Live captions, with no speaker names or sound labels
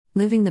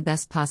Living the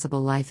best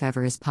possible life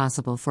ever is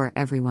possible for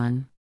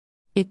everyone.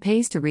 It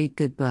pays to read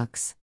good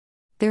books.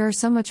 There are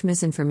so much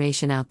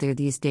misinformation out there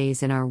these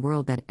days in our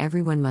world that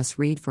everyone must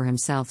read for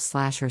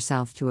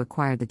himself/herself to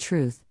acquire the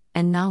truth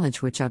and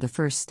knowledge, which are the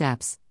first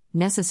steps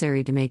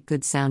necessary to make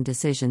good sound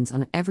decisions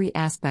on every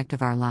aspect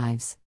of our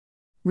lives.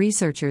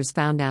 Researchers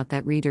found out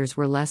that readers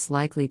were less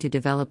likely to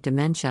develop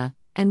dementia,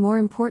 and more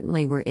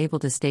importantly were able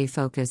to stay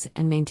focused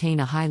and maintain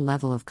a high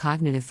level of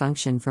cognitive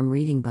function from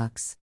reading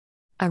books.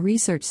 A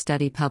research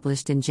study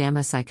published in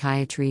JAMA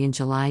Psychiatry in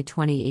July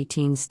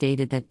 2018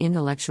 stated that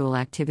intellectual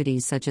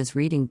activities such as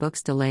reading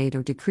books delayed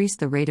or decreased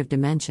the rate of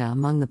dementia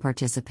among the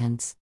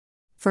participants.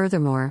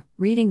 Furthermore,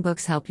 reading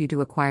books help you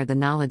to acquire the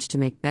knowledge to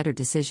make better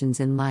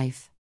decisions in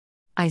life.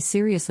 I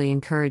seriously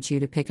encourage you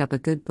to pick up a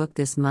good book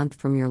this month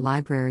from your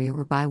library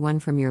or buy one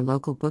from your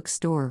local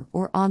bookstore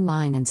or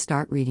online and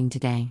start reading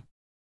today.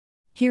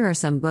 Here are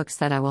some books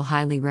that I will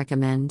highly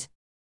recommend.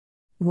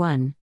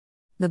 1.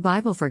 The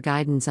Bible for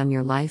Guidance on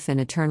Your Life and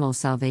Eternal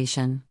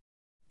Salvation.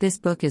 This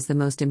book is the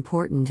most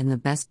important and the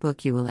best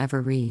book you will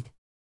ever read.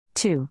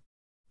 2.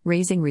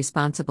 Raising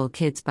Responsible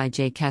Kids by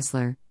Jay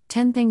Kessler,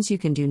 10 Things You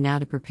Can Do Now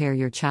to Prepare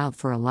Your Child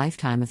for a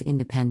Lifetime of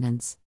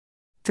Independence.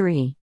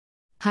 3.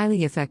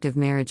 Highly Effective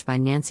Marriage by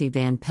Nancy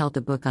Van Pelt,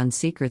 a book on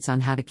secrets on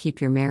how to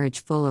keep your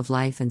marriage full of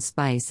life and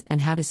spice and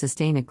how to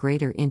sustain a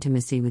greater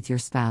intimacy with your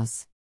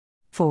spouse.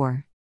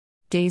 4.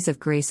 Days of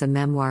Grace, a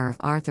memoir of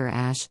Arthur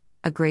Ashe,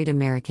 a great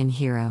American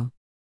hero.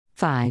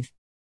 5.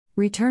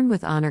 Return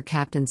with Honor,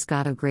 Captain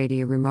Scott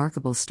O'Grady, a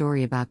remarkable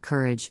story about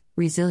courage,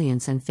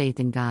 resilience, and faith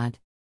in God.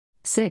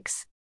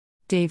 6.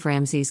 Dave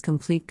Ramsey's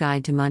Complete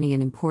Guide to Money,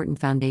 an important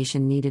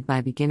foundation needed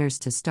by beginners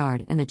to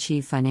start and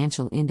achieve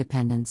financial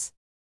independence.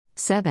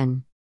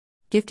 7.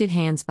 Gifted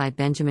Hands by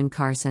Benjamin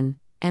Carson,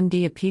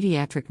 MD, a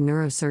pediatric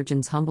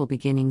neurosurgeon's humble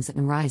beginnings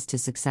and rise to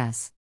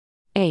success.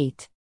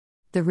 8.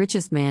 The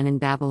Richest Man in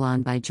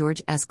Babylon by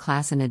George S.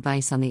 Clason,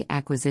 advice on the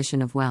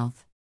acquisition of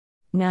wealth.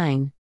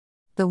 9.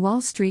 The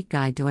Wall Street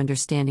Guide to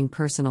Understanding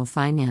Personal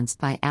Finance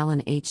by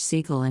Alan H.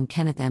 Siegel and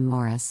Kenneth M.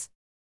 Morris.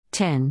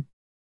 10.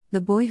 The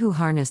Boy Who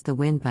Harnessed the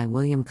Wind by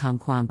William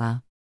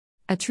Kamkwamba.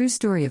 A true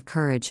story of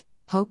courage,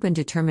 hope, and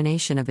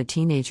determination of a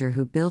teenager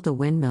who built a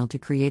windmill to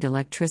create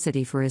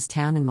electricity for his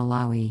town in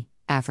Malawi,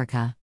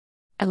 Africa.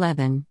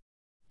 11.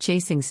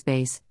 Chasing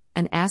Space,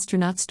 an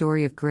astronaut's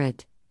story of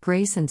grit,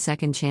 Grace, and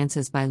Second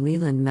Chances by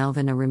Leland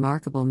Melvin, a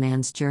remarkable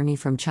man's journey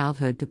from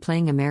childhood to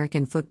playing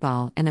American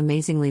football and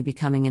amazingly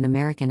becoming an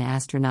American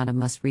astronaut, a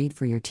must-read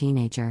for your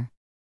teenager.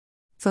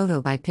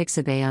 Photo by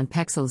Pixabay on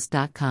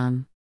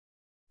Pexels.com.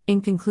 In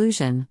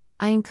conclusion,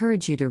 I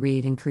encourage you to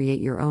read and create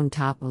your own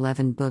top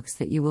 11 books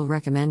that you will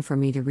recommend for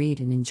me to read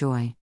and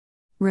enjoy.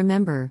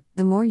 Remember,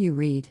 the more you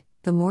read,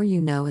 the more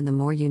you know, and the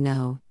more you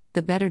know,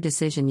 the better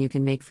decision you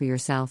can make for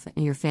yourself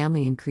and your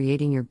family in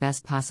creating your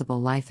best possible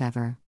life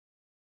ever.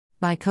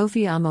 By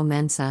Kofi Amo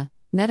Mensah,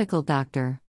 medical doctor.